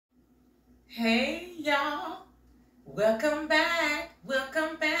Hey y'all, welcome back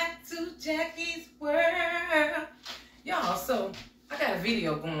to Jackie's World. Y'all, so I got a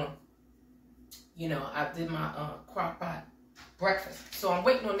video going. You know, I did my crock pot breakfast, so I'm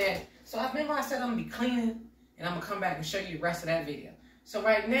waiting on that. So I remember I said I'm gonna be cleaning and I'm gonna come back and show you the rest of that video. So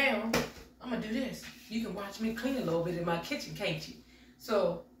right now, I'm gonna do this. You can watch me clean a little bit in my kitchen, can't you?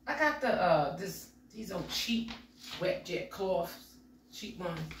 So I got the these old cheap wet jet cloths, cheap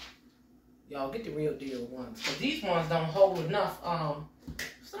ones. Y'all get the real deal ones. But these ones don't hold enough. For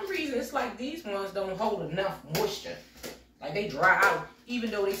some reason, it's like these ones don't hold enough moisture. Like they dry out,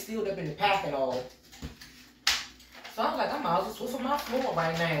 even though they sealed up in the pack and all. So I'm like, I might as well Swiffer my floor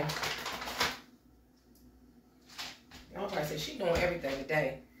right now. Y'all probably say, she doing everything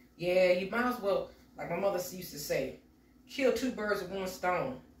today. Yeah, you might as well, like my mother used to say, kill two birds with one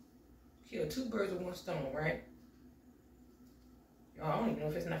stone. Kill two birds with one stone, right? Y'all, I don't even know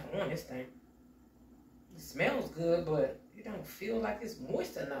if it's nothing on this thing. It smells good, but it don't feel like it's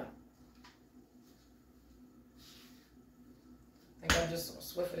moist enough. I think I'm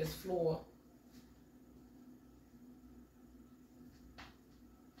just gonna Swiffer this floor.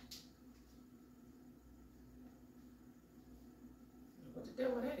 What the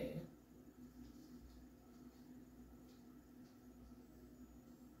devil that is?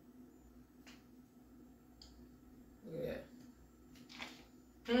 Look at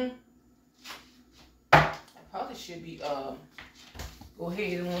that. I probably should be go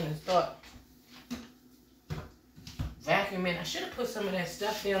ahead and start vacuuming. I should have put some of that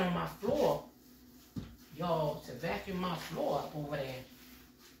stuff down on my floor, y'all, to vacuum my floor up over there.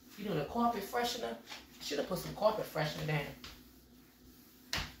 You know, the carpet freshener. Should have put some carpet freshener down.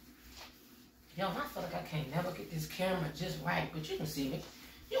 Yo, I feel like I can't never get this camera just right, but you can see me.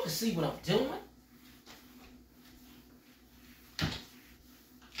 You can see what I'm doing.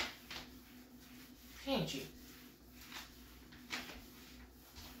 Can't you?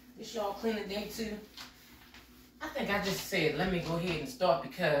 This y'all cleaning day too. I think I just said, let me go ahead and start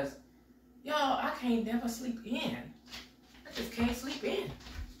because, y'all, I can't never sleep in. I just can't sleep in.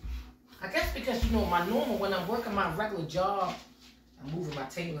 I guess because, you know, my normal, when I'm working my regular job, I'm moving my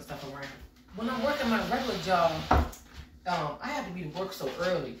table and stuff around. When I'm working my regular job, I have to be to work so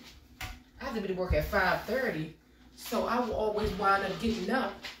early. I have to be to work at 5:30, so I will always wind up getting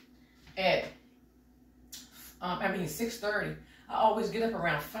up at 6:30. I always get up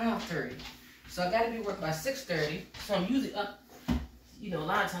around 5:30. So I got to be working by 6:30. So I'm usually up, you know, a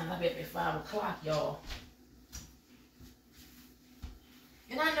lot of times I'll be up at 5 o'clock, y'all.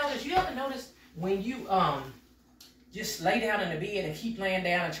 And I noticed, you ever notice when you just lay down in the bed and keep laying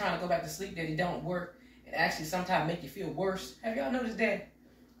down and trying to go back to sleep that it don't work? It actually sometimes make you feel worse. Have y'all noticed that?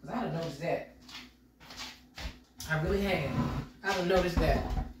 Because I done noticed that. I really have. I done noticed that.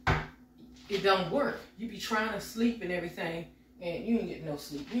 It don't work. You be trying to sleep and everything, and you ain't getting no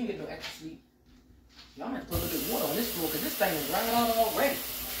sleep. You ain't getting no extra sleep. Y'all might put a little bit of water on this floor, because this thing is dried out already.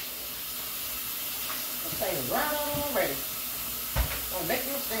 This thing is dried out already. Don't make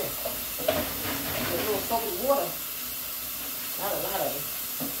no sense. A little soapy water. Not a lot of it.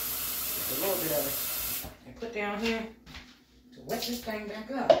 Just a little bit of it. And put down here to wet this thing back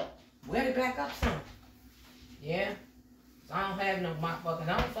up. Wet it back up some. Yeah. So I don't have no mop bucket.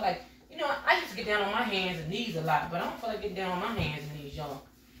 I don't feel like, you know, I used to get down on my hands and knees a lot, but I don't feel like getting down on my hands and knees, y'all.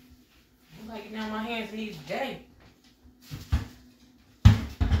 I don't like getting down on my hands and knees today.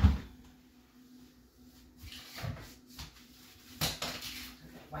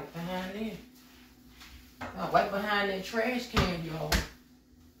 Right behind there. Right behind that trash can, y'all.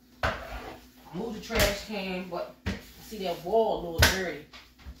 Move the trash can, but I see that wall a little dirty.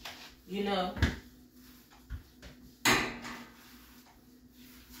 You know.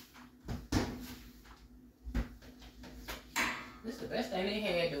 This is the best thing they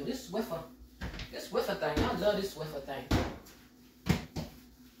had, though. This Swiffer thing. I love this Swiffer thing.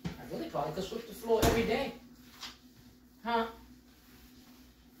 I really probably could sweep the floor every day. Huh?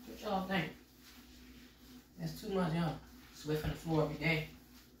 What y'all think? That's too much, y'all. Swiffing the floor every day.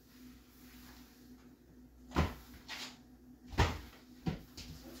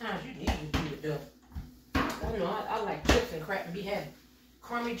 Sometimes you need to do it, though. I know, I like chips and crap and be having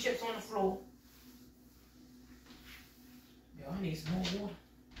crummy chips on the floor. Yo, I need some more water.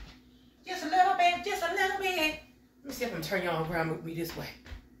 Just a little bit, just a little bit. Let me see if I can turn y'all around with me this way.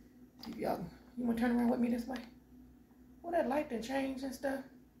 Y'all, you want to turn around with me this way? Well, that light done changed and stuff.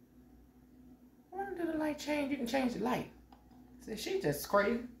 When did the light change? You can change the light. See, she just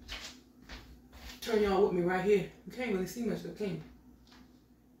crazy. Turn y'all with me right here. You can't really see much, though, can you?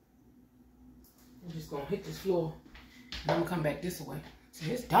 I'm just gonna hit this floor. And I'm gonna come back this way. See,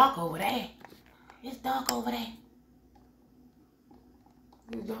 it's dark over there. It's dark over there.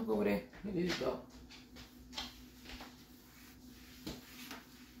 It's dark over there. It is dark.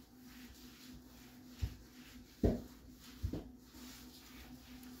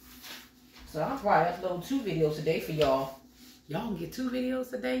 So I'll probably upload 2 videos today for y'all. Y'all can get 2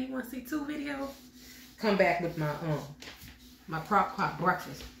 videos today. You want to see 2 videos? Come back with my crock pot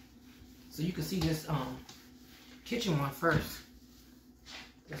breakfast. So you can see this kitchen one first.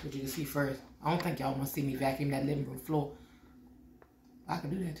 That's what you can see first. I don't think y'all want to see me vacuum that living room floor. I can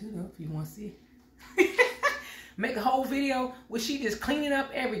do that too though if you want to see it. Make a whole video where she just cleaning up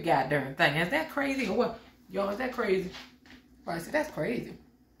every goddamn thing. Is that crazy or what? Y'all, is that crazy? Probably say that's crazy.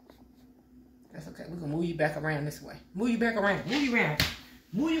 That's okay. We're gonna move you back around this way. Move you back around. Move you around.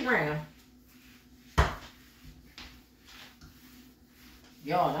 Move you around.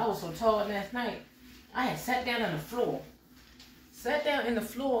 Y'all, I was so tired last night. I had sat down on the floor. Sat down in the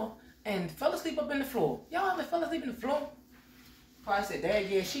floor and fell asleep up in the floor. Y'all ever fell asleep in the floor? Probably said, Dad,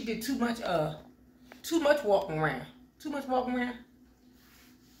 yeah, she did too much walking around. Too much walking around?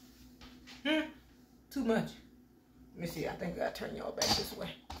 Too much. Let me see, I think I gotta turn y'all back this way.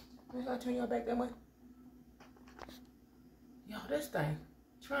 I gotta turn y'all back that way. Y'all, this thing.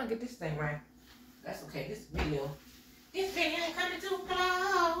 Trying to get this thing right. That's okay, this video coming to a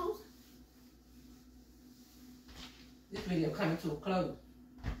close. This video coming to a close.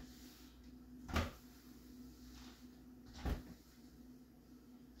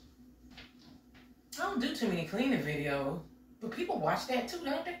 I don't do too many cleaning videos, but people watch that too,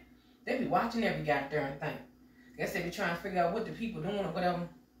 don't they? They be watching every goddamn thing. Guess they be trying to figure out what the people doing or whatever.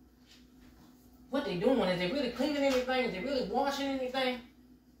 What they doing? Is they really cleaning anything? Is they really washing anything?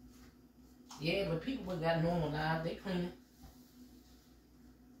 Yeah, but people would got normal lives. They cleaning.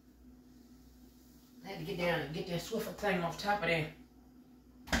 I had to get down and get that Swiffer thing off top of there.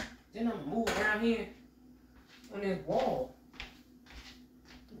 Then I'm gonna move around here on this wall.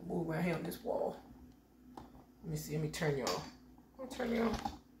 Move around here on this wall. Let me see. Let me turn y'all. I'll turn y'all.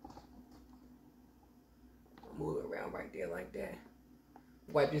 Move it around right there like that.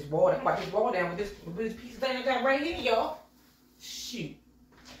 Wipe this wall down with this piece of thing I got right here, y'all. Shoot.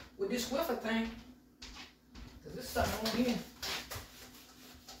 With this Swiffer thing. Cause there's something on here.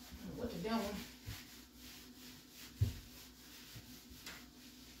 What the devil?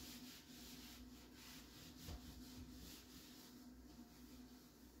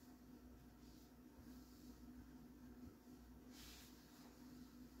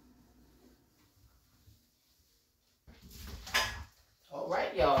 All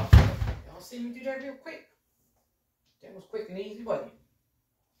right, y'all. Y'all see me do that real quick? That was quick and easy, wasn't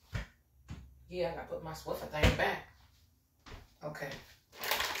it? Yeah, I gotta put my Swiffer thing back. Okay.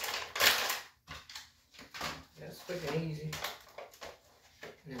 That's quick and easy.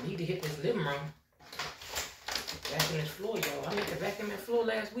 And I need to hit this living room. Vacuum this floor, y'all. I need to vacuum that floor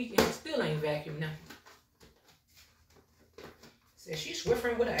last week and it still ain't vacuumed now. Said she's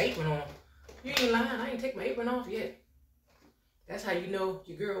Swiffering with an apron on. You ain't lying, I ain't take my apron off yet. That's how you know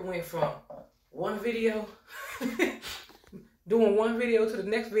your girl went from one video, doing one video to the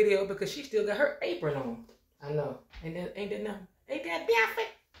next video because she still got her apron on. I know. Ain't that nothing? Ain't that nothing?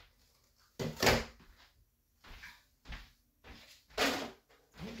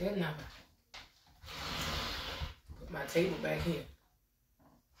 Ain't that nothing? Put my table back here.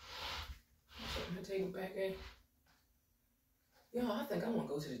 Put my table back in. Yo, I think I want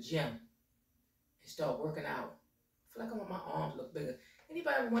to go to the gym and start working out. I feel like I want my arms to look bigger.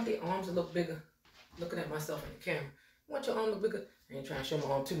 Anybody ever want their arms to look bigger? Looking at myself in the camera. You want your arm to look bigger? I ain't trying to show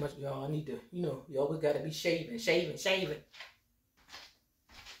my arm too much, y'all. I need to, you know, you always got to be shaving.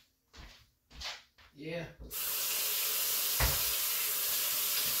 Yeah.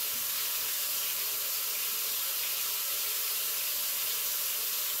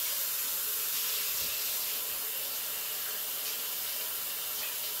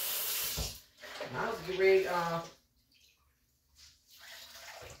 Now let's get ready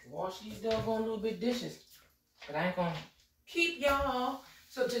wash these doggone little bit dishes. But I ain't gonna keep y'all.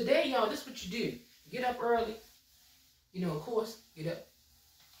 So today, y'all, this is what you do. Get up early. You know, of course, get up.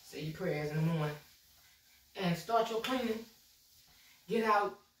 Say your prayers in the morning. And start your cleaning. Get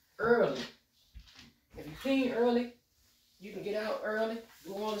out early. If you clean early, you can get out early,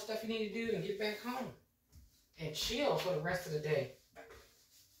 do all the stuff you need to do, and get back home. And chill for the rest of the day.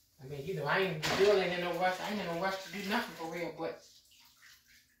 I mean, you know, I ain't in no rush. I ain't in no rush to do nothing for real, but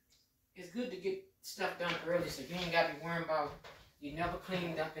it's good to get stuff done early so you ain't got to be worrying about you never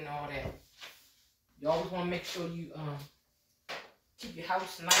cleaned up and all that. You always want to make sure you keep your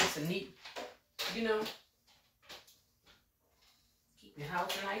house nice and neat. You know, keep your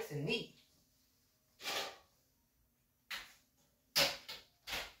house nice and neat.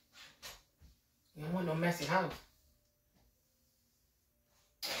 messy house.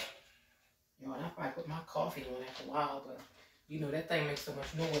 Yo, and I probably put my coffee on after a while, but you know that thing makes so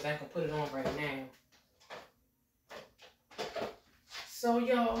much noise. I can put it on right now. So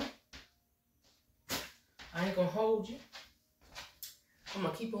y'all, I ain't gonna hold you. I'm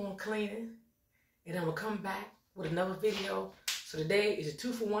gonna keep on cleaning, and I'm gonna come back with another video. So today is a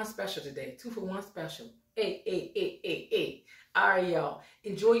 2-for-1 special today. 2-for-1 special. Hey. All right, y'all.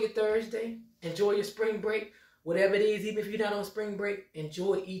 Enjoy your Thursday. Enjoy your spring break. Whatever it is, even if you're not on spring break,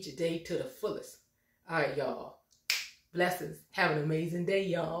 enjoy each day to the fullest. All right, y'all. Blessings. Have an amazing day,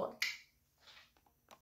 y'all.